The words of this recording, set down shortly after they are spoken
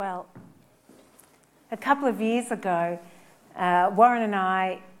Well, a couple of years ago, Warren and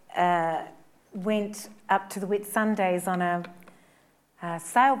I went up to the Whitsundays on a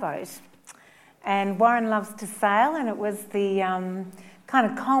sailboat, and Warren loves to sail, and it was the kind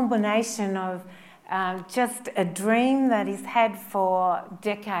of culmination of just a dream that he's had for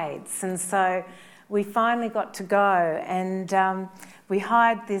decades. And so we finally got to go, and we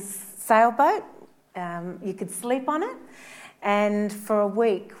hired this sailboat. You could sleep on it. And for a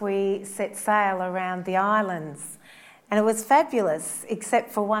week we set sail around the islands, and it was fabulous,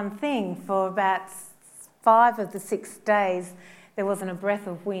 except for one thing. For about 5 of the 6 days there wasn't a breath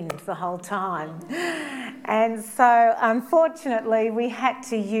of wind the whole time. And so unfortunately we had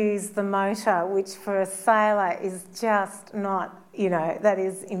to use the motor, which for a sailor is just not, that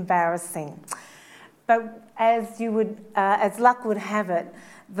is embarrassing. But as luck would have it,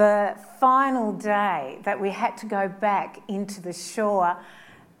 the final day that we had to go back into the shore,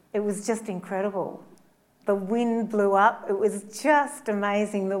 it was just incredible. The wind blew up. It was just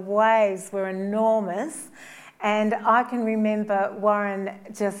amazing. The waves were enormous. And I can remember Warren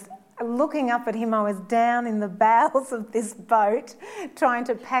just looking up at him. I was down in the bows of this boat trying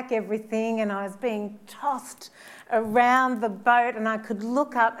to pack everything, and I was being tossed around the boat, and I could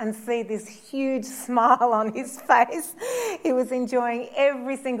look up and see this huge smile on his face. He was enjoying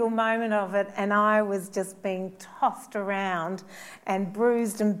every single moment of it, and I was just being tossed around and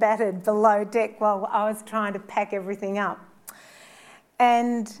bruised and battered below deck while I was trying to pack everything up.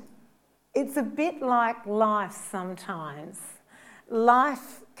 And it's a bit like life sometimes.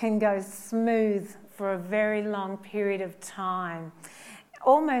 Life can go smooth for a very long period of time,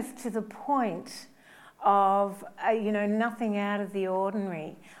 almost to the point of, nothing out of the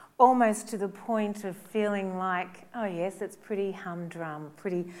ordinary, almost to the point of feeling like, oh yes, it's pretty humdrum,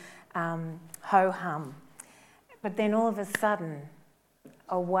 pretty ho-hum. But then all of a sudden,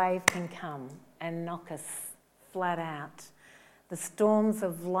 a wave can come and knock us flat out. The storms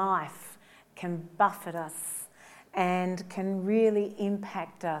of life can buffet us and can really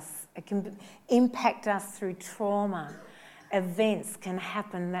impact us. It can impact us through trauma. Events can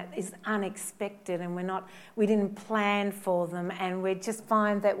happen that is unexpected, and we didn't plan for them, and we just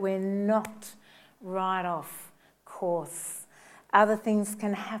find that we're knocked right off course. Other things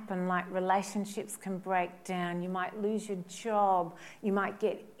can happen, like relationships can break down. You might lose your job. You might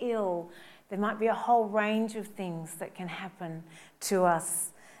get ill. There might be a whole range of things that can happen to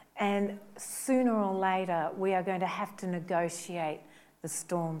us. And sooner or later, we are going to have to negotiate the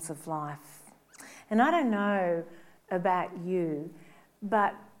storms of life. And I don't know about you,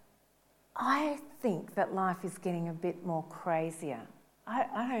 but I think that life is getting a bit more crazier.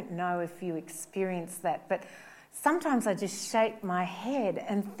 I don't know if you experience that, but sometimes I just shake my head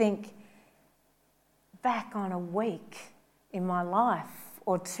and think back on a week in my life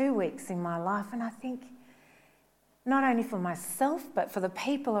or 2 weeks in my life, and I think not only for myself but for the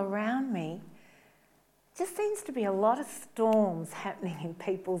people around me, just seems to be a lot of storms happening in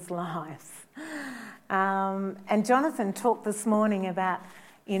people's lives. And Jonathan talked this morning about,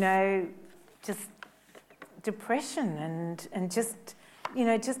 just depression and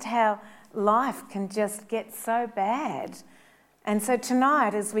just how life can just get so bad. And so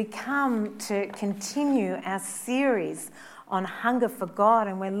tonight, as we come to continue our series on hunger for God,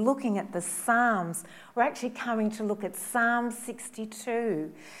 and we're looking at the Psalms, we're actually coming to look at Psalm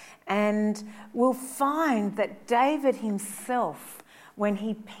 62. And we'll find that David himself, when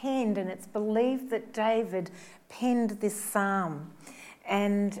he penned, and it's believed that David penned this psalm,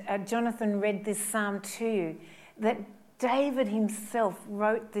 and Jonathan read this psalm to you, that David himself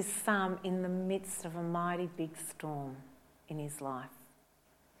wrote this psalm in the midst of a mighty big storm in his life.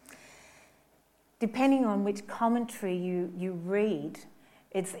 Depending on which commentary you read,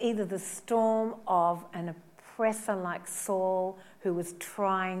 it's either the storm of an oppressor like Saul who was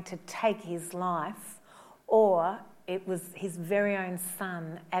trying to take his life, or it was his very own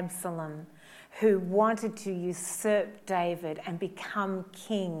son, Absalom, who wanted to usurp David and become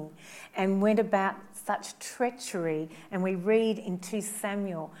king, and went about such treachery. And we read in 2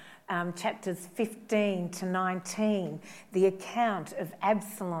 Samuel chapters 15 to 19 the account of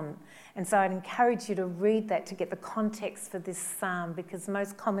Absalom. And so I'd encourage you to read that to get the context for this psalm, because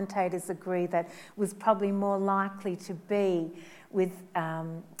most commentators agree that it was probably more likely to be with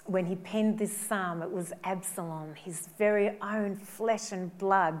when he penned this psalm, it was Absalom, his very own flesh and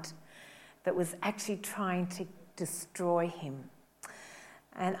blood, that was actually trying to destroy him.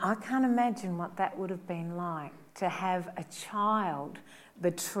 And I can't imagine what that would have been like, to have a child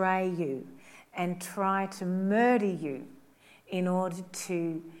betray you and try to murder you in order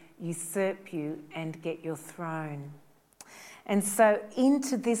to usurp you and get your throne. And so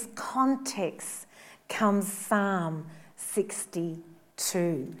into this context comes Psalm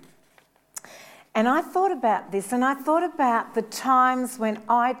 62. And I thought about this, and I thought about the times when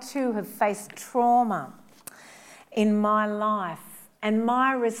I too have faced trauma in my life and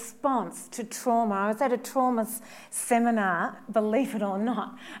my response to trauma. I was at a trauma seminar, believe it or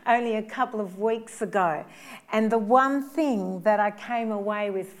not, only a couple of weeks ago. And the one thing that I came away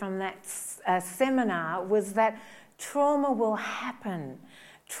with from that seminar was that trauma will happen.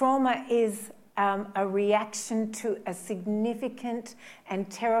 Trauma is a reaction to a significant and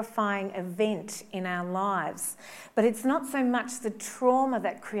terrifying event in our lives. But it's not so much the trauma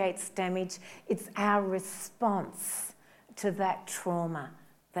that creates damage, it's our response to that trauma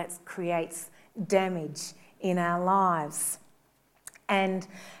that creates damage in our lives. And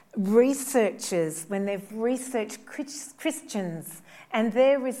researchers, when they've researched Christians and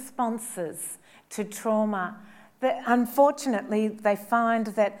their responses to trauma, that unfortunately they find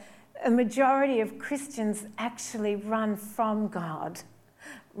that a majority of Christians actually run from God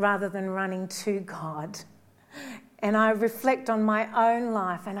rather than running to God. And I reflect on my own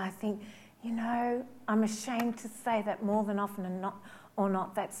life and I think, you know, I'm ashamed to say that more than often or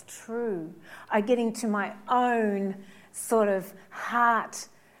not that's true. I get into my own sort of heart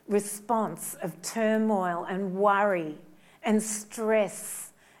response of turmoil and worry and stress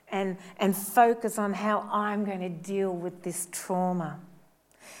and focus on how I'm going to deal with this trauma.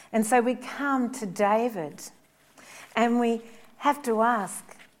 And so we come to David and we have to ask,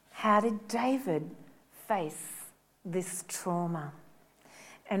 how did David face this trauma?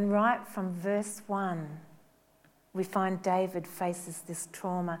 And right from verse 1, we find David faces this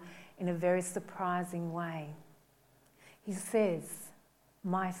trauma in a very surprising way. He says,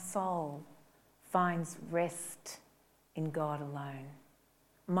 "My soul finds rest in God alone.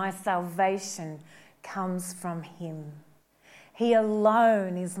 My salvation comes from him. He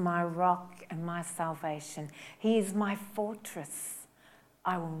alone is my rock and my salvation. He is my fortress.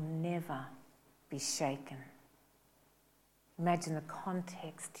 I will never be shaken." Imagine the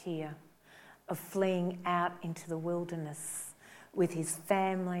context here of fleeing out into the wilderness with his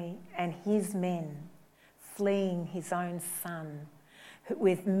family and his men, fleeing his own son,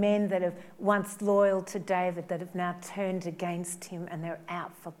 with men that have once loyal to David that have now turned against him and they're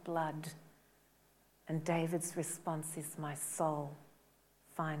out for blood. And David's response is, "My soul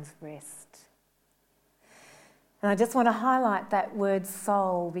finds rest." And I just want to highlight that word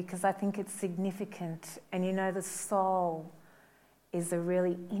soul because I think it's significant. And you know, the soul is a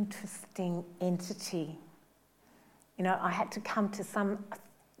really interesting entity. You know, I had to come to some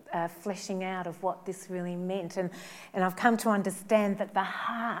fleshing out of what this really meant. And I've come to understand that the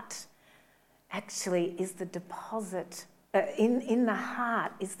heart actually is the deposit. In the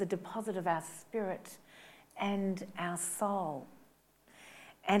heart is the deposit of our spirit and our soul.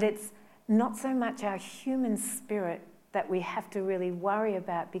 And it's not so much our human spirit that we have to really worry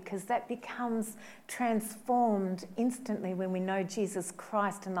about because that becomes transformed instantly when we know Jesus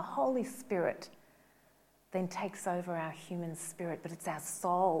Christ, and the Holy Spirit then takes over our human spirit. But it's our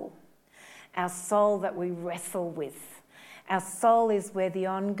soul that we wrestle with. Our soul is where the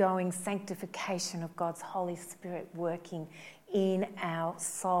ongoing sanctification of God's Holy Spirit working in our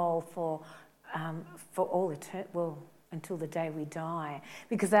soul for all eternity, well, until the day we die.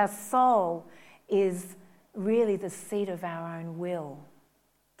 Because our soul is really the seat of our own will.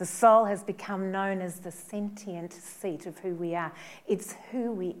 The soul has become known as the sentient seat of who we are. It's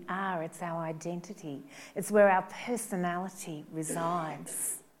who we are, it's our identity. It's where our personality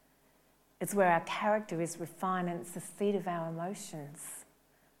resides. It's where our character is refined, and it's the seat of our emotions.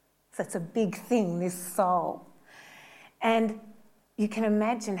 So it's a big thing, this soul. And you can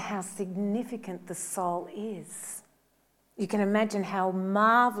imagine how significant the soul is. You can imagine how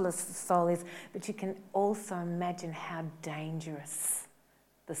marvellous the soul is, but you can also imagine how dangerous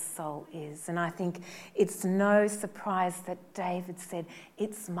the soul is. And I think it's no surprise that David said,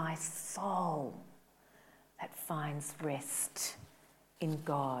 "It's my soul that finds rest in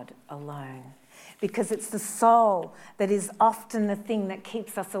God alone." Because it's the soul that is often the thing that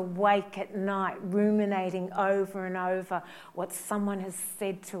keeps us awake at night, ruminating over and over what someone has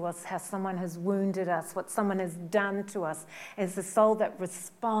said to us, how someone has wounded us, what someone has done to us. And it's the soul that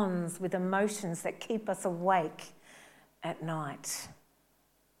responds with emotions that keep us awake at night.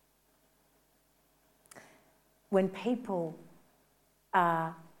 When people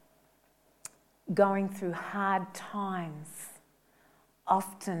are going through hard times,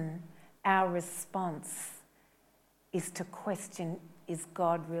 often our response is to question, is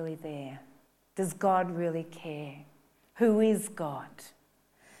God really there? Does God really care? Who is God?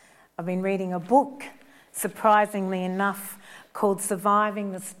 I've been reading a book surprisingly enough, called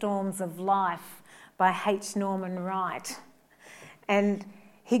Surviving the Storms of Life by H. Norman Wright. And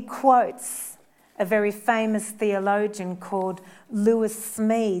he quotes a very famous theologian called Lewis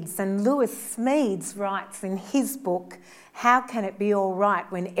Smedes. And Lewis Smedes writes in his book, How Can It Be All Right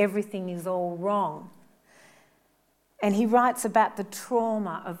When Everything Is All Wrong? And he writes about the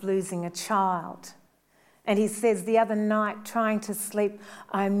trauma of losing a child. And he says, the other night, trying to sleep,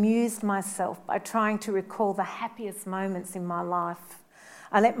 I amused myself by trying to recall the happiest moments in my life.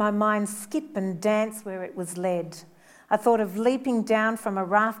 I let my mind skip and dance where it was led. I thought of leaping down from a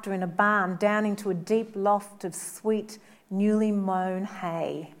rafter in a barn, down into a deep loft of sweet, newly mown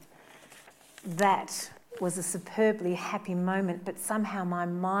hay. That was a superbly happy moment, but somehow my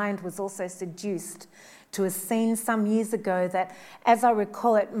mind was also seduced to a scene some years ago that, as I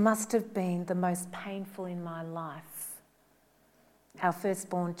recall it, must have been the most painful in my life. Our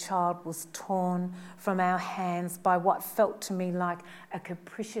firstborn child was torn from our hands by what felt to me like a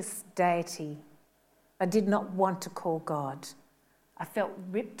capricious deity I did not want to call God. I felt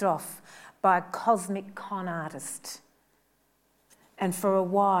ripped off by a cosmic con artist. And for a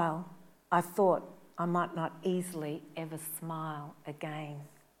while, I thought I might not easily ever smile again.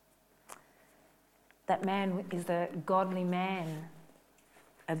 That man is a godly man,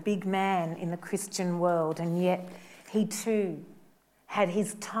 a big man in the Christian world, and yet he too had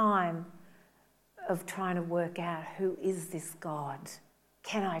his time of trying to work out, who is this God?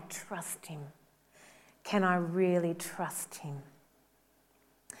 Can I trust him? Can I really trust him?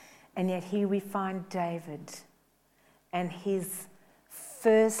 And yet here we find David, and his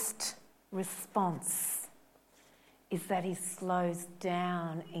first response is that he slows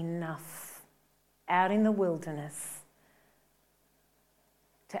down enough out in the wilderness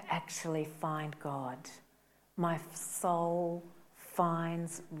to actually find God. My soul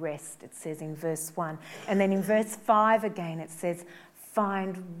finds rest, it says in verse 1. And then in verse 5 again it says,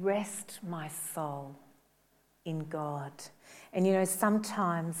 find rest, my soul, in God. And you know,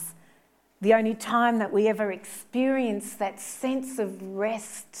 sometimes the only time that we ever experience that sense of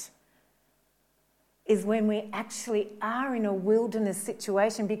rest is when we actually are in a wilderness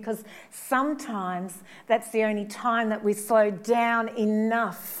situation, because sometimes that's the only time that we slow down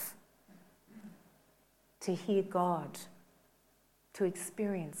enough to hear God, to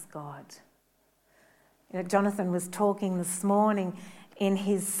experience God. You know, Jonathan was talking this morning in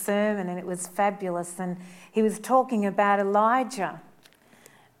his sermon, and it was fabulous, and he was talking about Elijah.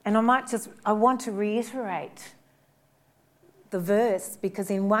 And I want to reiterate the verse, because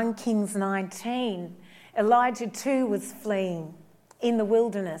in 1 Kings 19, Elijah too was fleeing in the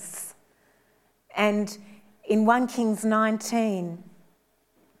wilderness. And in 1 Kings 19,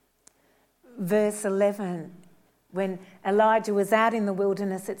 verse 11, when Elijah was out in the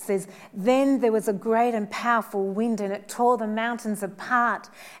wilderness, it says, then there was a great and powerful wind, and it tore the mountains apart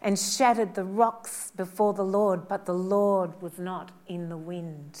and shattered the rocks before the Lord, but the Lord was not in the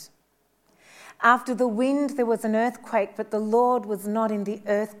wind. After the wind, there was an earthquake, but the Lord was not in the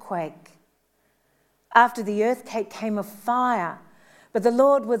earthquake. After the earthquake came a fire, but the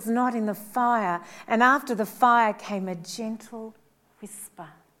Lord was not in the fire. And after the fire came a gentle whisper.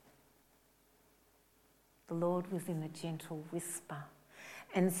 The Lord was in the gentle whisper.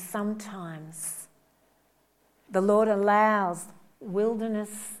 And sometimes the Lord allows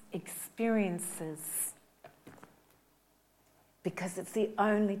wilderness experiences because it's the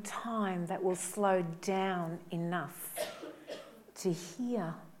only time that we'll slow down enough to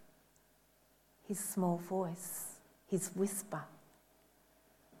hear his small voice, his whisper.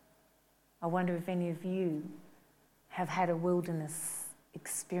 I wonder if any of you have had a wilderness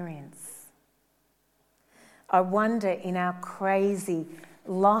experience. I wonder in our crazy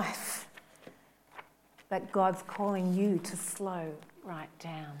life that God's calling you to slow right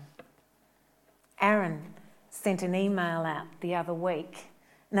down. Aaron sent an email out the other week,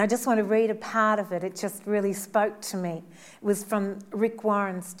 and I just want to read a part of it. It just really spoke to me. It was from Rick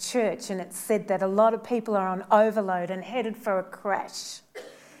Warren's church, and it said that a lot of people are on overload and headed for a crash.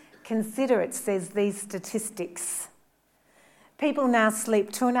 Consider, it says, these statistics. People now sleep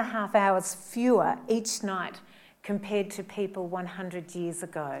 2.5 hours fewer each night compared to people 100 years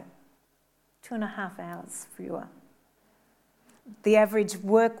ago. 2.5 hours fewer. The average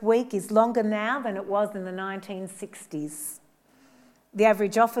work week is longer now than it was in the 1960s. The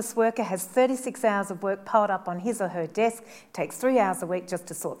average office worker has 36 hours of work piled up on his or her desk. It takes 3 hours a week just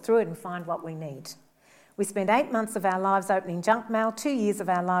to sort through it and find what we need. We spend 8 months of our lives opening junk mail, 2 years of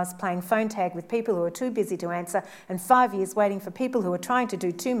our lives playing phone tag with people who are too busy to answer, and 5 years waiting for people who are trying to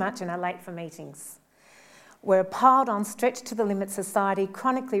do too much and are late for meetings. We're piled on, stretched to the limit society,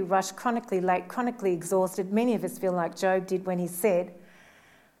 chronically rushed, chronically late, chronically exhausted. Many of us feel like Job did when he said,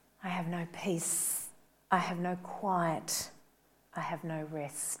 I have no peace, I have no quiet, I have no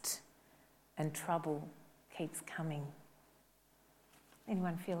rest, and trouble keeps coming.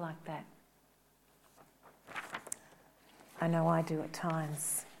 Anyone feel like that? I know I do at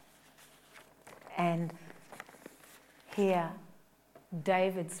times. And here,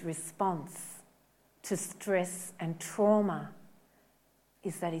 David's response to stress and trauma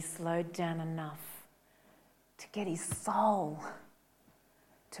is that he slowed down enough to get his soul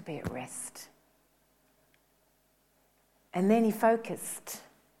to be at rest. And then he focused.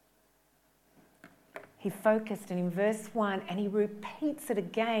 He focused, and in verse 1, and he repeats it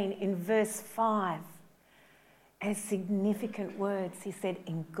again in verse 5. And significant words. He said,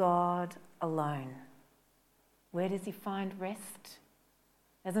 in God alone. Where does he find rest?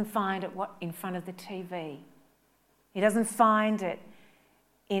 Doesn't find it in front of the TV. He doesn't find it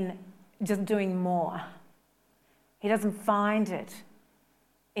in just doing more. He doesn't find it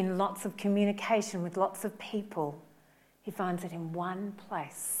in lots of communication with lots of people. He finds it in one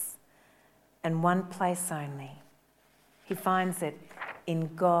place, and one place only. He finds it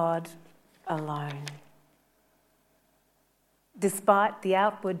in God alone. Despite the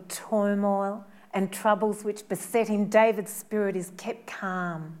outward turmoil and troubles which beset him, David's spirit is kept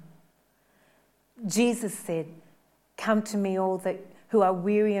calm. Jesus said, come to me all that who are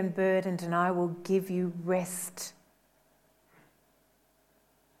weary and burdened, and I will give you rest.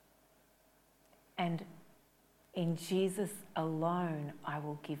 And in Jesus alone, I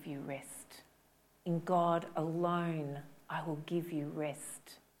will give you rest. In God alone, I will give you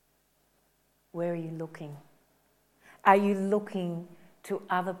rest. Where are you looking? Are you looking to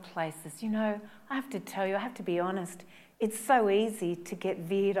other places? You know, I have to tell you, I have to be honest, it's so easy to get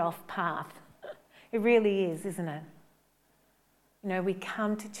veered off path. It really is, isn't it? You know, we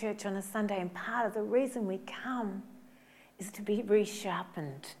come to church on a Sunday, and part of the reason we come is to be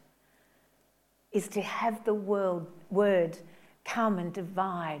resharpened, is to have the word come and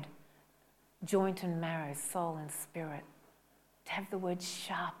divide joint and marrow, soul and spirit, to have the word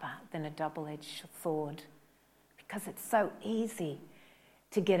sharper than a double-edged sword, because it's so easy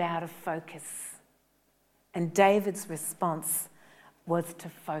to get out of focus. And David's response was to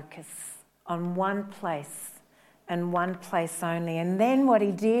focus on one place and one place only. And then what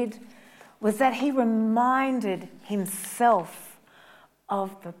he did was that he reminded himself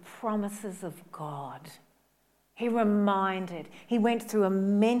of the promises of God. He went through a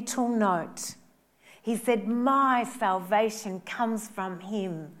mental note. He said, my salvation comes from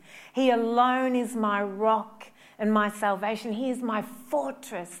him. He alone is my rock and my salvation. He is my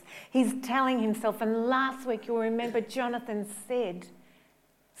fortress. He's telling himself. And last week, you'll remember Jonathan said,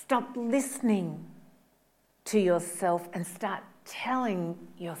 stop listening to yourself and start telling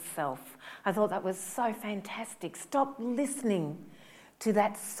yourself. I thought that was so fantastic. Stop listening to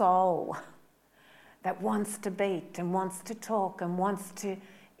that soul that wants to beat and wants to talk and wants to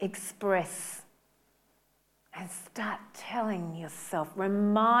express. And start telling yourself,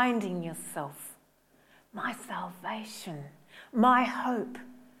 reminding yourself, my salvation, my hope,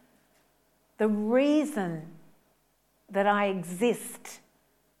 the reason that I exist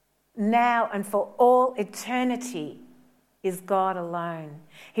now and for all eternity is God alone.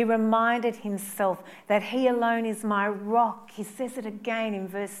 He reminded himself that he alone is my rock. He says it again in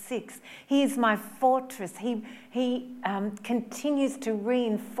verse 6. He is my fortress. He continues to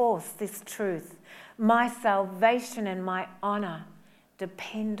reinforce this truth. My salvation and my honour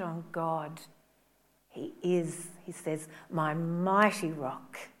depend on God. He is, he says, my mighty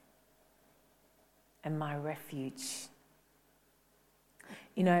rock and my refuge.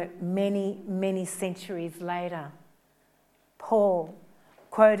 You know, many, many centuries later, Paul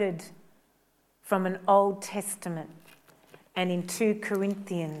quoted from an Old Testament, and in 2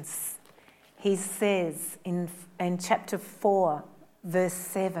 Corinthians, he says in chapter 4, verse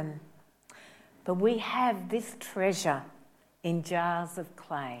 7, but we have this treasure in jars of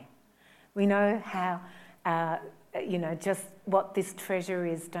clay. We know how, just what this treasure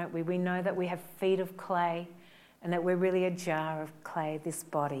is, don't we? We know that we have feet of clay and that we're really a jar of clay, this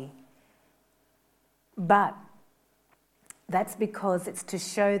body. But that's because it's to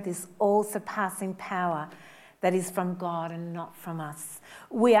show this all-surpassing power that is from God and not from us.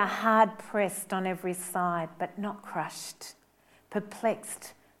 We are hard-pressed on every side, but not crushed,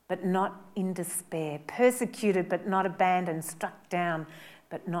 perplexed, but not in despair, persecuted, but not abandoned, struck down,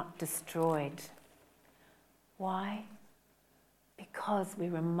 but not destroyed. Why? Because we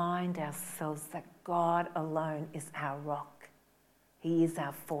remind ourselves that God alone is our rock. He is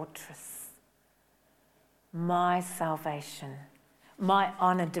our fortress. my salvation, my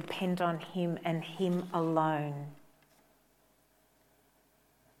honour depend on him and him alone.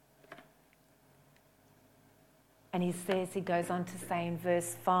 And he goes on to say in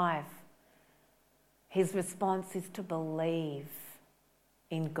verse 5, his response is to believe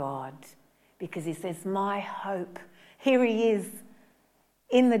in God, because he says, my hope, here he is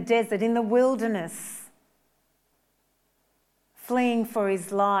in the desert, in the wilderness, fleeing for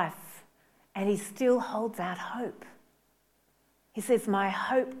his life, and he still holds out hope. He says, my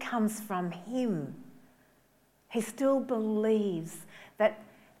hope comes from him. He still believes that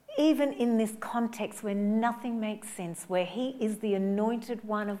even in this context where nothing makes sense, where he is the anointed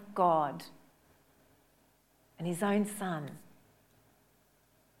one of God and his own son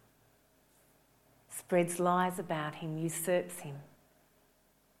spreads lies about him, usurps him,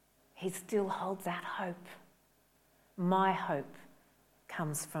 he still holds out hope. My hope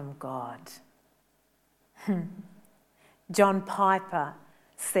comes from God. John Piper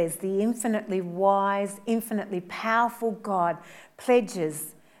says, the infinitely wise, infinitely powerful God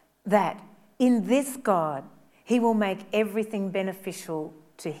pledges that in this God, he will make everything beneficial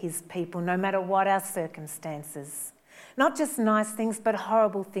to his people, no matter what our circumstances. Not just nice things, but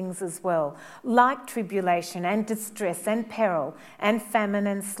horrible things as well, like tribulation and distress and peril and famine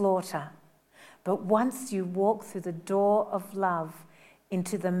and slaughter. But once you walk through the door of love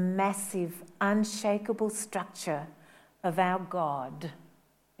into the massive, unshakable structure of our God,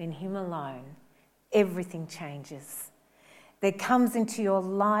 in him alone, everything changes. There comes into your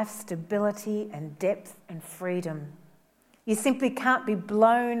life stability and depth and freedom. You simply can't be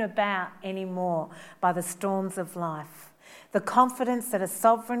blown about anymore by the storms of life. The confidence that a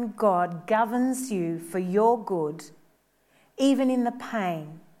sovereign God governs you for your good, even in the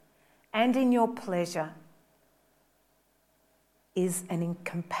pain and in your pleasure, is an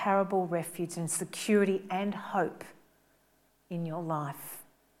incomparable refuge and security and hope in your life.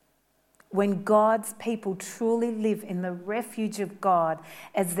 When God's people truly live in the refuge of God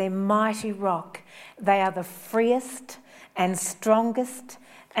as their mighty rock, they are the freest and strongest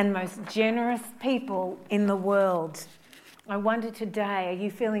and most generous people in the world. I wonder today, are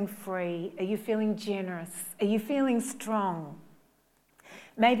you feeling free? Are you feeling generous? Are you feeling strong?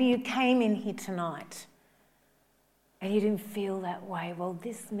 Maybe you came in here tonight and you didn't feel that way. Well,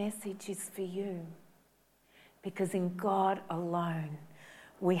 this message is for you, because in God alone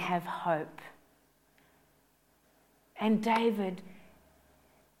we have hope. And David's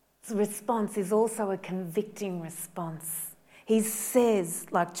response is also a convicting response. He says,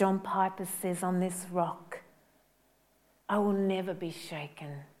 like John Piper says, on this rock, I will never be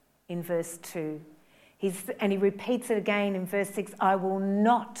shaken, in verse 2. And he repeats it again in verse 6, I will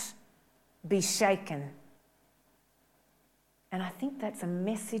not be shaken. And I think that's a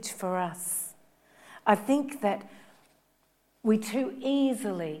message for us. I think that we too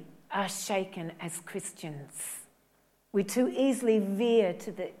easily are shaken as Christians. We too easily veer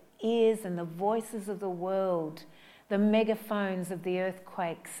to the ears and the voices of the world, the megaphones of the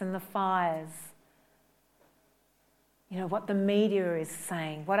earthquakes and the fires. You know, what the media is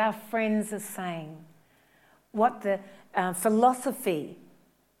saying, what our friends are saying, what the philosophy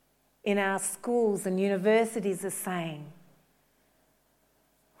in our schools and universities are saying.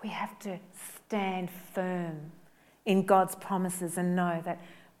 We have to stand firm in God's promises and know that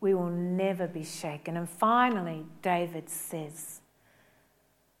we will never be shaken. And finally, David says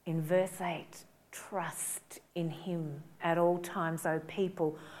in verse 8, trust in him at all times, O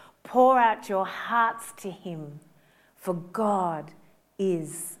people. Pour out your hearts to him, for God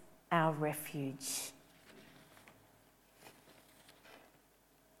is our refuge.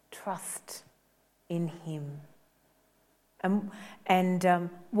 Trust in him. And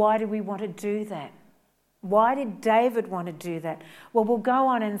why do we want to do that? Why did David want to do that? Well, we'll go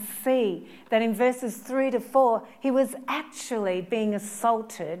on and see that in verses 3 to 4, he was actually being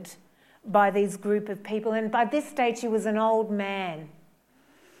assaulted by these group of people. And by this stage, he was an old man.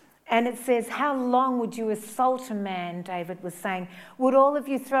 And it says, how long would you assault a man, David was saying? Would all of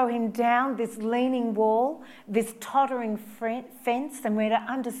you throw him down this leaning wall, this tottering fence? And we're to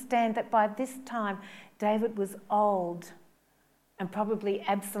understand that by this time, David was old. And probably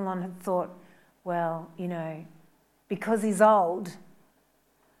Absalom had thought, well, you know, because he's old,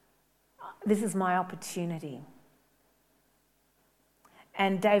 this is my opportunity.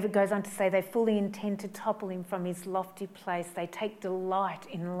 And David goes on to say they fully intend to topple him from his lofty place. They take delight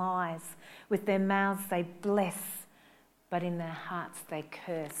in lies. With their mouths they bless, but in their hearts they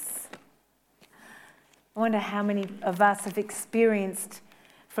curse. I wonder how many of us have experienced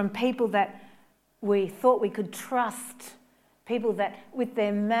from people that we thought we could trust, people that with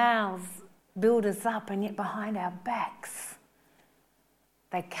their mouths build us up, and yet behind our backs,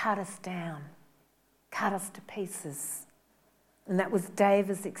 they cut us down, cut us to pieces. And that was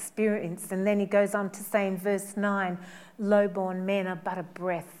David's experience. And then he goes on to say in verse 9, low-born men are but a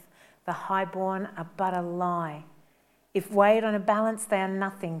breath, the high-born are but a lie. If weighed on a balance, they are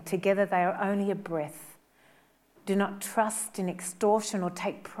nothing. Together they are only a breath. Do not trust in extortion or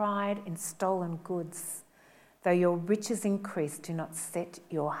take pride in stolen goods. Though your riches increase, do not set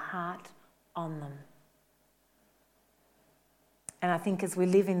your heart on them. And I think as we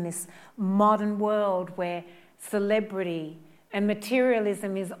live in this modern world where celebrity and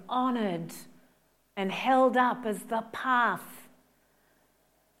materialism is honoured and held up as the path,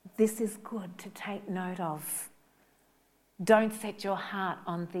 this is good to take note of. Don't set your heart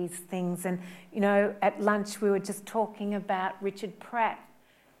on these things. And, at lunch we were just talking about Richard Pratt,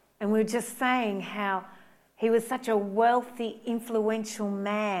 and we were just saying how he was such a wealthy, influential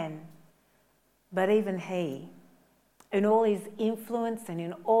man, but even he, in all his influence and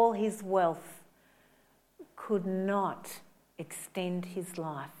in all his wealth, could not extend his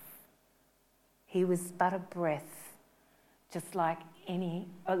life. He was but a breath, just like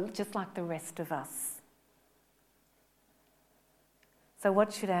the rest of us. So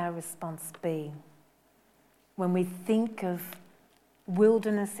what should our response be when we think of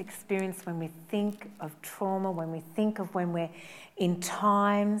wilderness experience, when we think of trauma, when we think of when we're in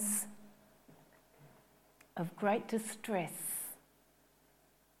times of great distress?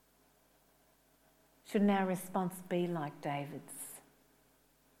 Shouldn't our response be like David's?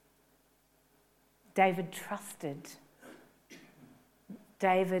 David trusted.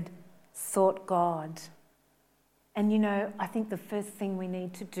 David sought God. And I think the first thing we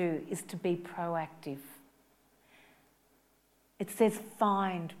need to do is to be proactive. It says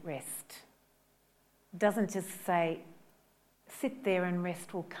find rest. It doesn't just say sit there and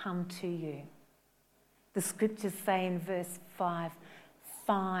rest will come to you. The scriptures say in verse 5,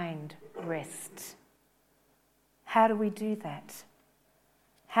 find rest. How do we do that?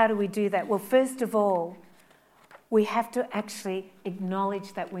 How do we do that? Well, first of all, we have to actually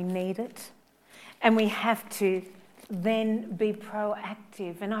acknowledge that we need it, and we have to then be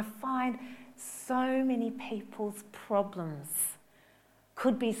proactive. And I find so many people's problems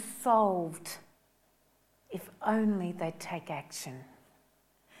could be solved if only they'd take action.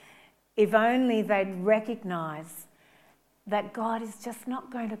 If only they'd recognise that God is just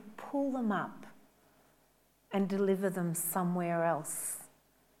not going to pull them up and deliver them somewhere else.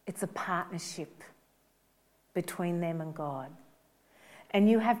 It's a partnership between them and God. And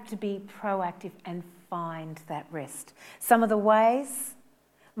you have to be proactive and find that rest. Some of the ways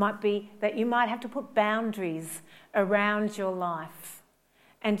might be that you might have to put boundaries around your life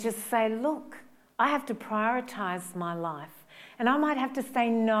and just say, look, I have to prioritise my life, and I might have to say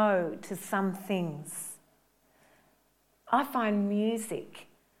no to some things. I find music.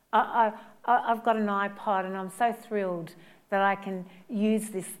 I've got an iPod, and I'm so thrilled that I can use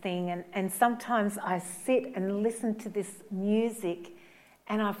this thing, and sometimes I sit and listen to this music,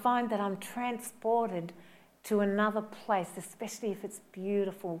 and I find that I'm transported to another place, especially if it's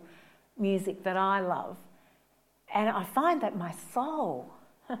beautiful music that I love. And I find that my soul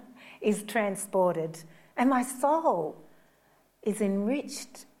is transported, and my soul is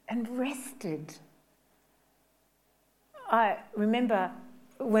enriched and rested. I remember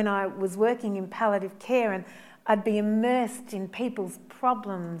when I was working in palliative care, and I'd be immersed in people's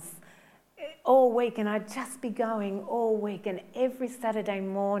problems all week, and I'd just be going all week, and every Saturday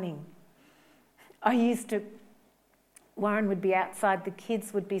morning Warren would be outside, the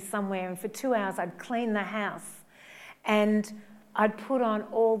kids would be somewhere, and for 2 hours I'd clean the house, and I'd put on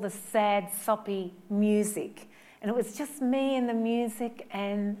all the sad, soppy music, and it was just me and the music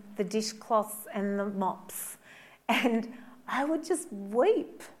and the dishcloths and the mops, and I would just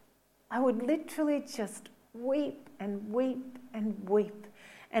weep. I would literally just weep and weep and weep.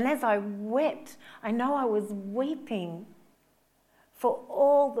 And as I wept, I know I was weeping for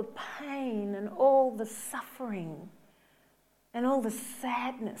all the pain and all the suffering and all the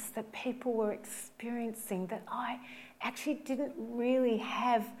sadness that people were experiencing that I actually didn't really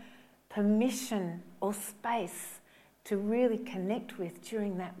have permission or space to really connect with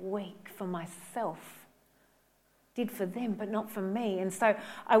during that week for myself. Did for them, but not for me. And so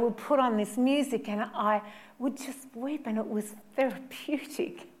I would put on this music and I would just weep, and it was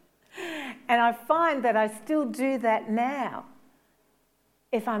therapeutic. And I find that I still do that now.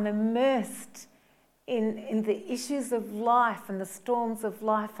 If I'm immersed in the issues of life and the storms of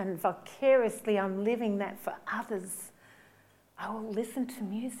life, and vicariously I'm living that for others, I will listen to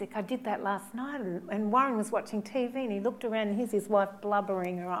music. I did that last night, and Warren was watching TV and he looked around and here's his wife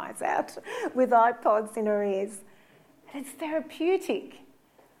blubbering her eyes out with iPods in her ears. And it's therapeutic.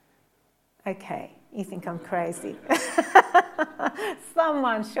 Okay, you think I'm crazy.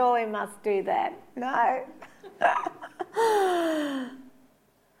 Someone surely must do that. No.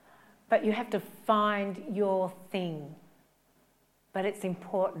 But you have to find your thing. But it's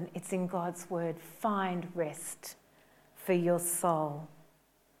important. It's in God's word. Find rest for your soul.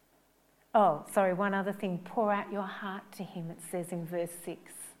 Oh, sorry, one other thing. Pour out your heart to him, it says in verse 6.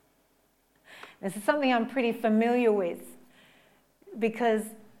 This is something I'm pretty familiar with because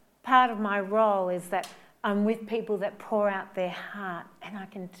part of my role is that I'm with people that pour out their heart, and I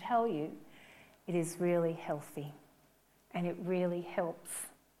can tell you it is really healthy and it really helps.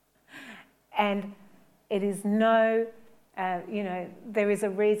 And it is there is a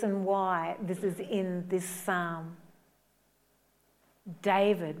reason why this is in this psalm.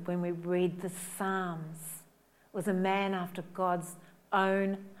 David, when we read the Psalms, was a man after God's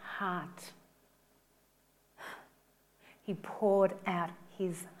own heart. He poured out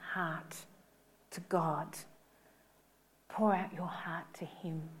his heart to God. Pour out your heart to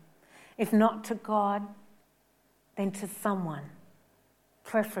him. If not to God, then to someone,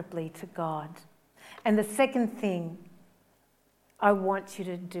 preferably to God. And the second thing I want you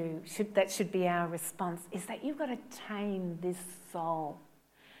to do, that should be our response, is that you've got to tame this soul.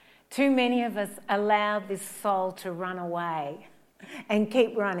 Too many of us allow this soul to run away and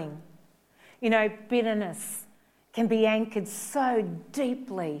keep running. Bitterness can be anchored so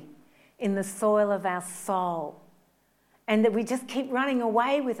deeply in the soil of our soul, and that we just keep running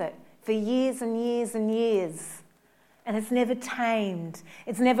away with it for years and years and years. And it's never tamed.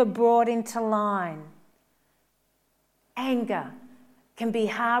 It's never brought into line. Anger can be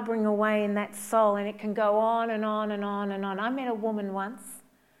harbouring away in that soul, and it can go on and on and on and on. I met a woman once.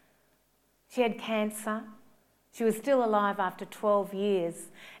 She had cancer. She was still alive after 12 years,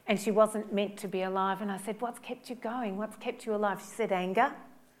 and she wasn't meant to be alive. And I said, "What's kept you going? What's kept you alive?" She said, "Anger.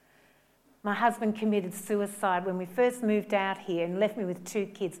 My husband committed suicide when we first moved out here and left me with 2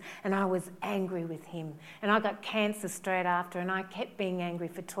 kids, and I was angry with him. And I got cancer straight after, and I kept being angry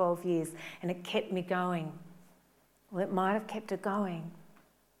for 12 years, and it kept me going." Well, it might have kept her going,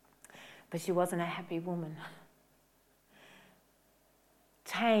 but she wasn't a happy woman.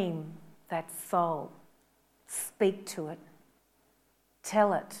 Tame that soul. Speak to it.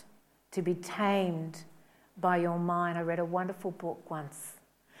 Tell it to be tamed by your mind. I read a wonderful book once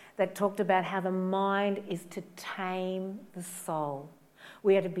that talked about how the mind is to tame the soul.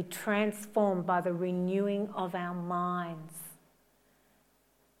 We are to be transformed by the renewing of our minds.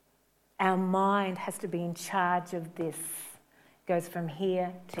 Our mind has to be in charge of this. It goes from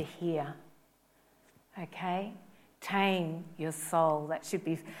here to here. Okay? Tame your soul. That should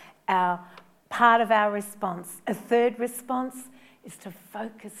be part of our response. A third response is to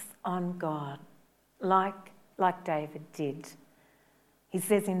focus on God, like David did. He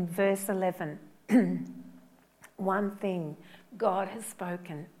says in verse 11, one thing God has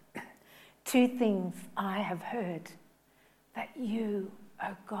spoken, 2 things I have heard, that you,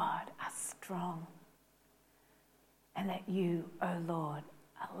 O God, are strong, and that you, O Lord,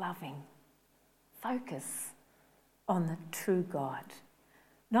 are loving. Focus on the true God,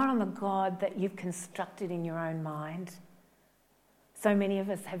 not on the God that you've constructed in your own mind. So many of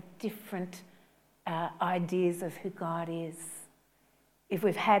us have different ideas of who God is. If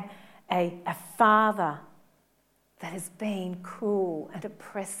we've had a father that has been cruel and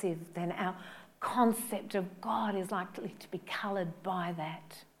oppressive, then our concept of God is likely to be coloured by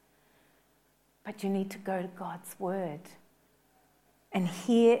that. But you need to go to God's word. And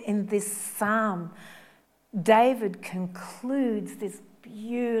here in this psalm, David concludes this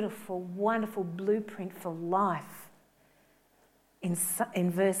beautiful, wonderful blueprint for life in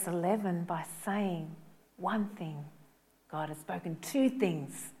verse 11 by saying, one thing God has spoken, 2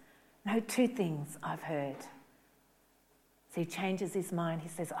 things. No, 2 things I've heard. So he changes his mind. He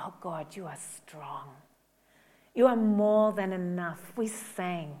says, "Oh God, you are strong. You are more than enough." We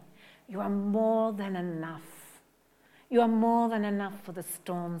sang, "You are more than enough. You are more than enough for the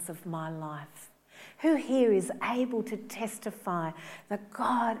storms of my life." Who here is able to testify that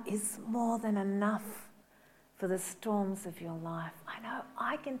God is more than enough for the storms of your life? I know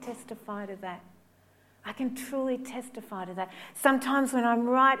I can testify to that. I can truly testify to that. Sometimes when I'm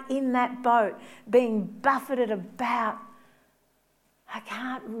right in that boat, being buffeted about, I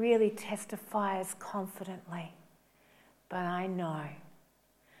can't really testify as confidently. But I know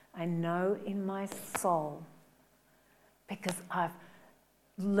in my soul, because I've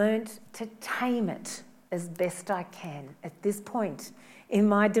learnt to tame it as best I can at this point in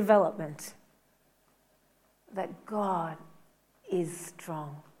my development that God is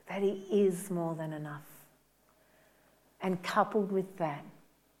strong, that He is more than enough. And coupled with that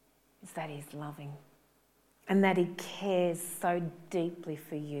is that He's loving and that He cares so deeply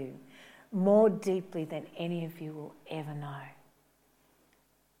for you, more deeply than any of you will ever know.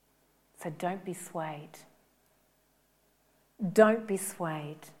 So don't be swayed. Don't be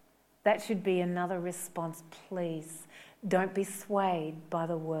swayed. That should be another response, please. Don't be swayed by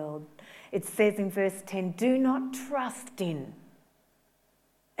the world. It says in verse 10, do not trust in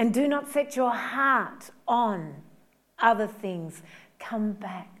and do not set your heart on other things. Come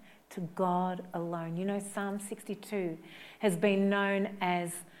back to God alone. You know, Psalm 62 has been known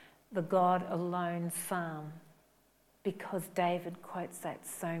as the God alone psalm because David quotes that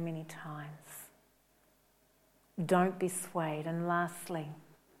so many times. Don't be swayed. And lastly,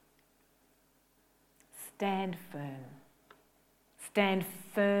 stand firm. Stand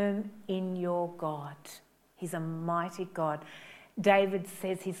firm in your God. He's a mighty God. David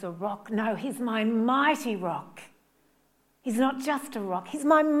says He's a rock. No, He's my mighty rock. He's not just a rock. He's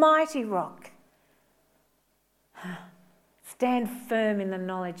my mighty rock. Stand firm in the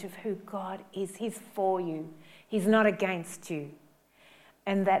knowledge of who God is. He's for you. He's not against you.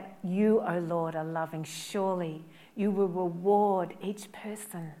 And that you, O Lord, are loving. Surely you will reward each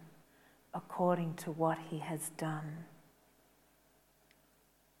person according to what he has done.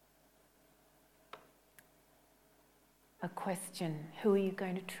 A question, who are you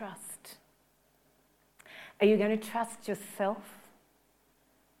going to trust? Are you going to trust yourself?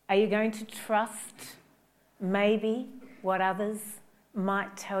 Are you going to trust maybe what others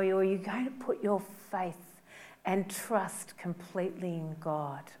might tell you? Or are you going to put your faith and trust completely in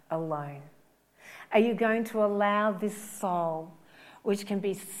God alone? Are you going to allow this soul, which can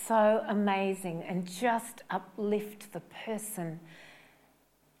be so amazing and just uplift the person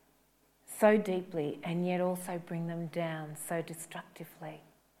so deeply and yet also bring them down so destructively?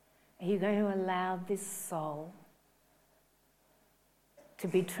 Are you going to allow this soul to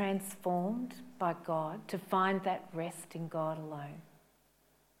be transformed by God, to find that rest in God alone?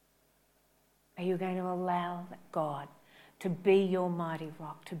 Are you going to allow God to be your mighty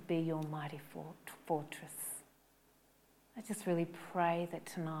rock, to be your mighty fortress? I just really pray that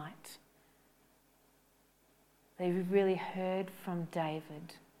tonight that you've really heard from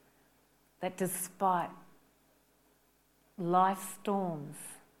David that despite life storms,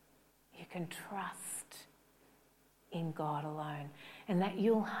 you can trust in God alone, and that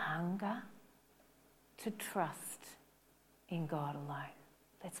you'll hunger to trust in God alone.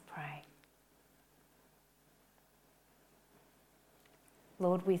 Let's pray.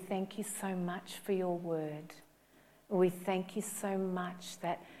 Lord, we thank you so much for your word. We thank you so much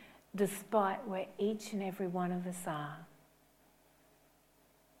that despite where each and every one of us are,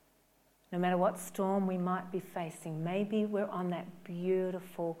 no matter what storm we might be facing, maybe we're on that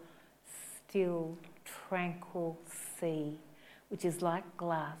beautiful, still, tranquil sea, which is like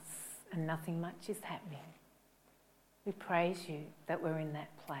glass and nothing much is happening. We praise you that we're in that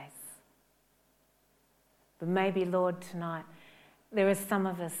place. But maybe, Lord, tonight, there are some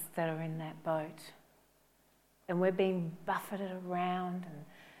of us that are in that boat and we're being buffeted around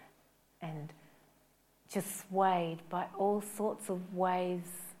and just swayed by all sorts of waves,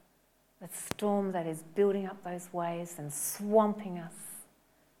 the storm that is building up those waves and swamping us.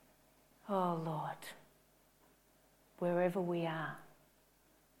 Oh, Lord, wherever we are,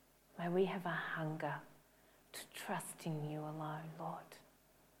 may we have a hunger to trust in you alone, Lord.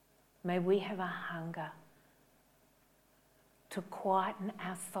 May we have a hunger to quieten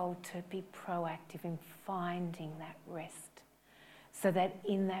our soul, to be proactive in finding that rest, so that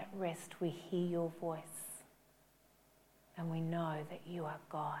in that rest we hear your voice and we know that you are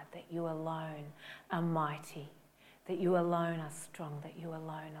God, that you alone are mighty, that you alone are strong, that you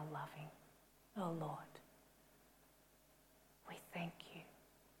alone are loving. Oh Lord, we thank you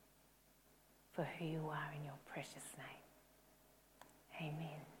for who you are in your precious name.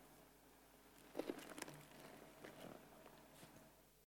 Amen.